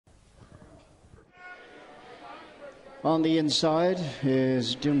On the inside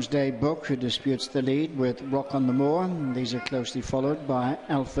is Doomsday Book, who disputes the lead with Rock on the Moor. These are closely followed by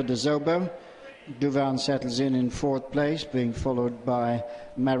Alpha de Zobo. Douvan settles in fourth place, being followed by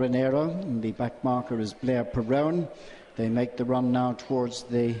Marinero. And the back marker is Blair Perrone. They make the run now towards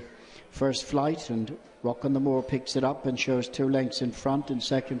the first flight, and Rock on the Moor picks it up and shows 2 lengths in front. In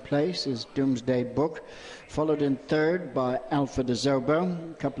second place is Doomsday Book, followed in third by Alpha de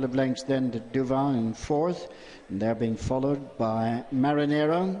Zobo. A couple of lengths then to Douvan in fourth, and they're being followed by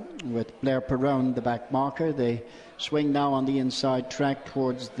Marinero with Blair Perrone, the back marker. They swing now on the inside track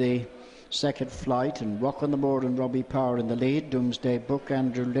towards the second flight, and Rock on the Moor and Robbie Power in the lead. Doomsday Book,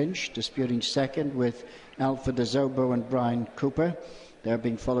 Andrew Lynch disputing second with Alpha de Zobo and Brian Cooper. They're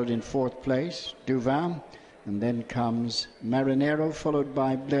being followed in fourth place, Douvan, and then comes Marinero, followed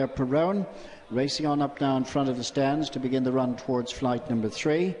by Blair Perrone, racing on up now in front of the stands to begin the run towards flight number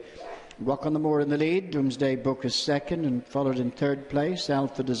 3. Rock on the Moor in the lead, Doomsday Book is second, and followed in third place,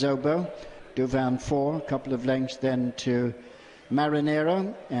 Alpha de Zobo, Douvan 4, a couple of lengths then to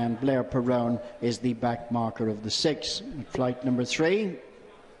Marinero, and Blair Perrone is the back marker of the 6. Flight number 3,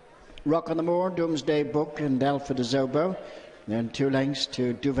 Rock on the Moor, Doomsday Book and Alpha de Zobo. Then 2 lengths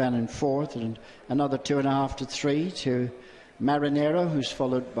to Douvan in fourth, and another 2.5 to 3 to Marinero, who's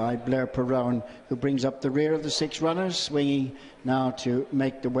followed by Blair Perrone, who brings up the rear of the 6 runners, swinging now to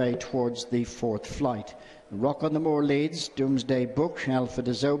make the way towards the fourth flight. Rock on the Moor leads, Doomsday Book, Alpha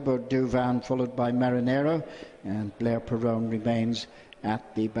de Zobo, Douvan, followed by Marinero, and Blair Perrone remains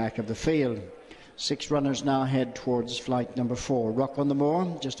at the back of the field. 6 runners now head towards flight number 4. Rock on the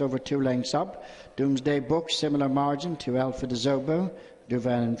Moor, just over 2 lengths up. Doomsday Book, similar margin to Alpha de Zobo.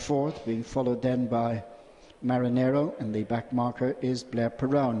 Douvan in fourth, being followed then by Marinero, and the back marker is Blair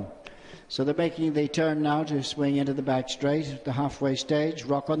Perrone. So they're making the turn now to swing into the back straight at the halfway stage.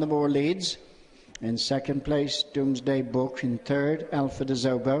 Rock on the Moor leads. In second place, Doomsday Book. In third, Alpha de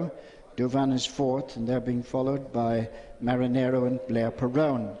Zobo. Douvan is fourth, and they're being followed by Marinero and Blair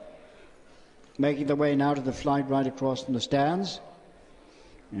Perrone. Making their way now to the flight right across from the stands.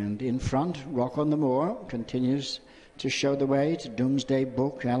 And in front, Rock on the Moor continues to show the way to Doomsday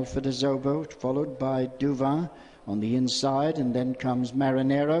Book, Alpha de Zobo, followed by Douvan on the inside, and then comes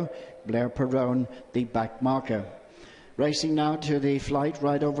Marinero, Blair Perrone, the back marker. Racing now to the flight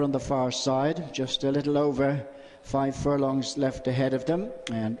right over on the far side, just a little over 5 furlongs left ahead of them,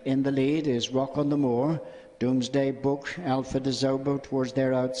 and in the lead is Rock on the Moor, Doomsday Book, Alpha de Zobo towards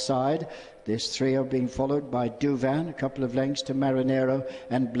their outside. This 3 are being followed by Douvan, a couple of lengths to Marinero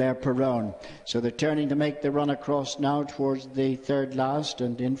and Blair Perrone. So they're turning to make the run across now towards the third last,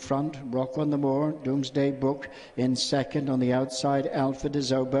 and in front, Rock on the Moor, Doomsday Book in second. On the outside, Alpha de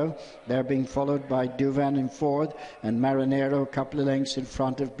Zobo. They're being followed by Douvan in fourth, and Marinero a couple of lengths in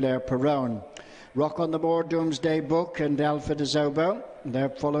front of Blair Perrone. Rock on the Moor, Doomsday Book and Alpha de Zobo. They're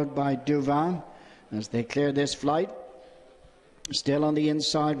followed by Douvan as they clear this flight. Still on the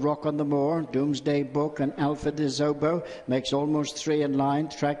inside, Rock on the Moor, Doomsday Book and Alpha de Zobo makes almost 3 in line,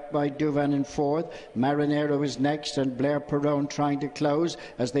 tracked by Douvan in fourth. Marinero is next, and Blair Perrone trying to close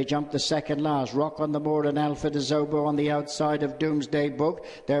as they jump the second last. Rock on the Moor and Alpha de Zobo on the outside of Doomsday Book.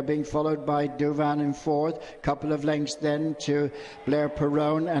 They're being followed by Douvan in fourth. Couple of lengths then to Blair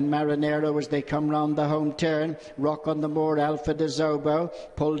Perrone and Marinero as they come round the home turn. Rock on the Moor, Alpha de Zobo.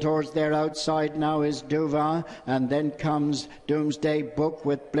 Pull towards their outside now is Douvan, and then comes Doomsday Book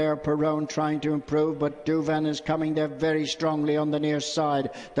with Blair Perrone trying to improve, but Douvan is coming there very strongly on the near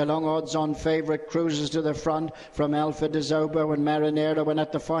side. The long odds-on favourite cruises to the front from Alpha de Zobo and Marinero, and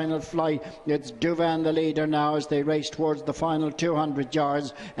at the final flight it's Douvan the leader now as they race towards the final 200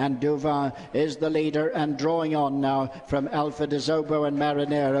 yards, and Douvan is the leader and drawing on now from Alpha de Zobo and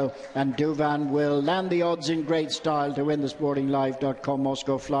Marinero, and Douvan will land the odds in great style to win the sportinglive.com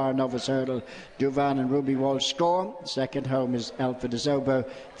Moscow Flyer Novice Hurdle. Douvan and Ruby Walsh score. Second home is Alpha de Zobo,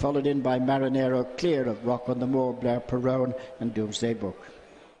 followed in by Marinero, clear of Rock on the Moor, Blair Perrone and Doomsday Book.